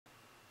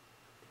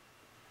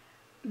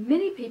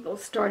Many people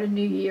start a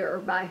new year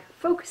by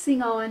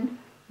focusing on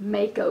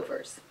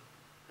makeovers.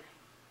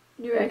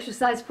 New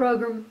exercise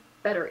program,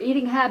 better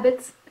eating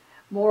habits,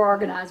 more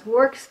organized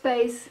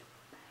workspace,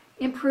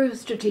 improved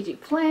strategic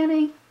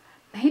planning,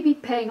 maybe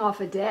paying off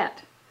a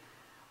debt.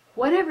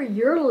 Whatever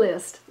your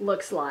list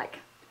looks like,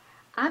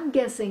 I'm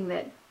guessing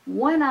that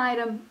one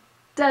item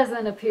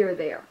doesn't appear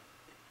there.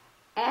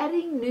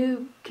 Adding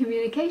new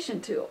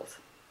communication tools.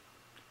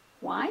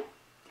 Why?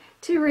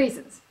 Two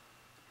reasons.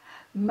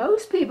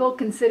 Most people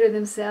consider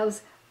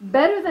themselves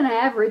better than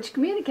average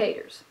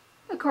communicators,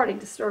 according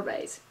to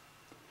surveys.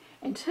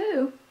 And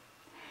two,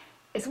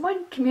 as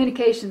one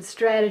communication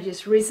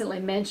strategist recently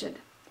mentioned,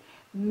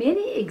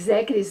 many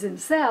executives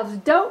themselves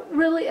don't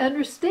really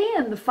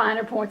understand the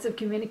finer points of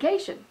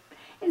communication.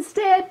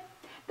 Instead,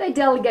 they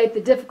delegate the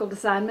difficult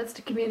assignments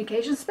to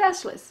communication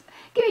specialists.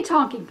 Give me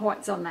talking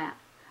points on that.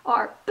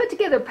 Or put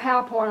together a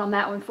PowerPoint on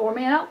that one for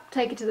me and I'll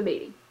take it to the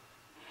meeting.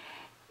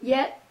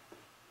 Yet,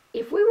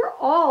 if we were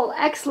all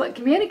excellent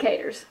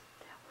communicators,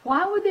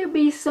 why would there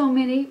be so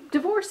many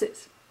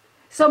divorces?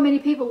 So many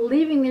people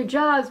leaving their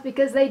jobs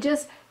because they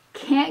just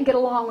can't get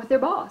along with their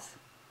boss.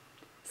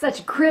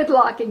 Such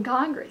gridlock in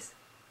Congress.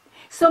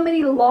 So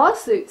many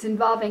lawsuits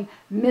involving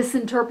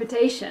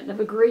misinterpretation of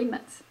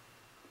agreements.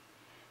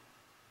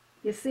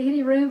 You see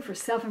any room for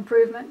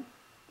self-improvement?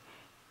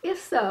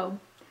 If so,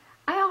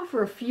 I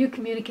offer a few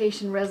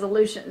communication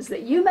resolutions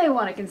that you may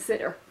want to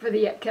consider for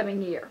the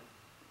upcoming year.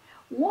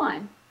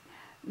 1.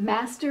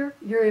 Master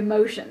your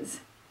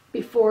emotions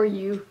before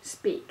you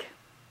speak.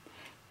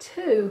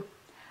 2.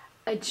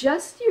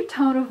 Adjust your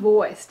tone of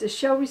voice to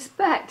show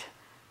respect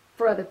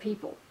for other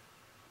people.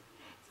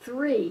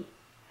 3.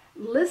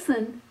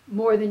 Listen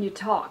more than you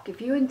talk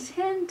if you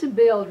intend to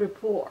build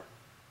rapport.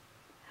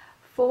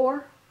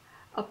 4.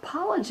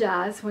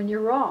 Apologize when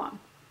you're wrong.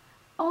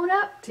 Own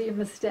up to your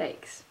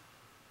mistakes.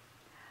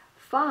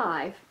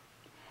 5.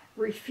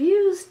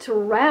 Refuse to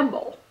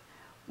ramble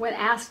when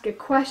asked a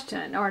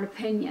question or an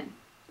opinion.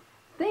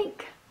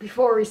 Think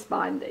before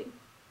responding.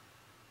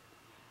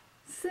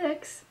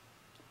 6.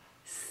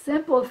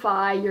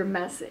 Simplify your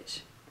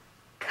message.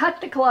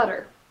 Cut the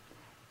clutter.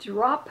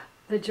 Drop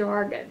the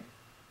jargon.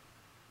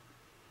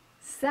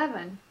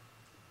 7.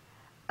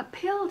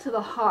 Appeal to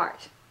the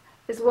heart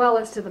as well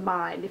as to the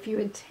mind if you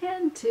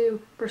intend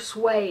to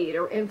persuade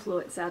or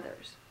influence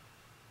others.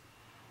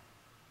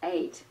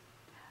 8.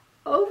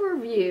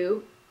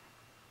 Overview,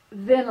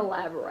 then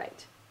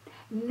elaborate.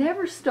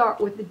 Never start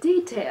with the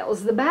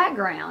details, the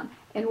background,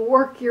 and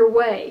work your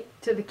way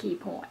to the key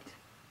point.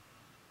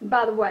 And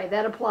by the way,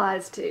 that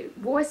applies to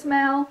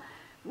voicemail,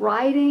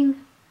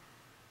 writing,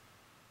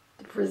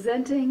 to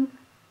presenting,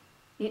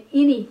 in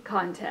any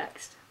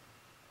context.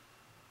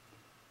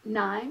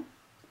 9.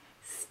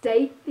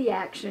 State the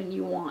action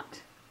you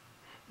want.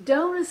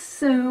 Don't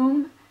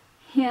assume,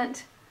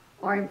 hint,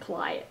 or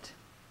imply it.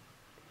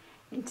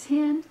 And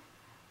 10.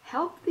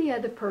 Help the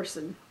other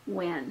person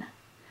win,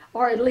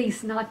 or at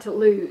least not to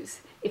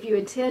lose, if you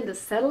intend to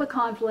settle a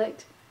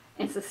conflict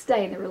and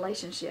sustain the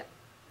relationship.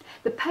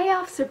 The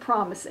payoffs are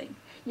promising.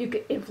 You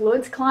can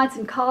influence clients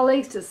and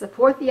colleagues to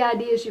support the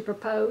ideas you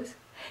propose,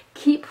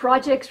 keep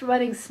projects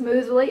running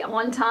smoothly,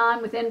 on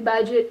time, within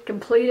budget,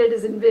 completed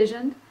as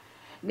envisioned,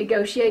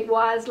 negotiate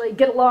wisely,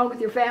 get along with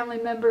your family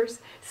members,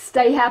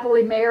 stay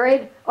happily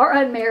married or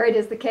unmarried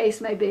as the case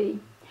may be,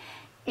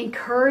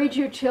 encourage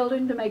your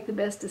children to make the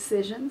best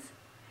decisions.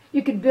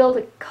 You could build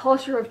a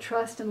culture of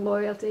trust and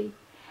loyalty,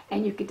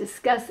 and you could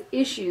discuss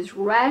issues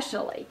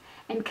rationally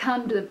and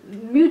come to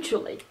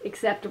mutually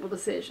acceptable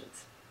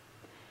decisions.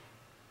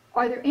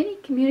 Are there any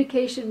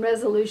communication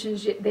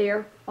resolutions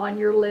there on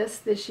your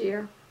list this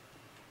year?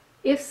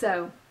 If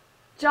so,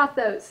 jot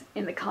those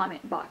in the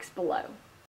comment box below.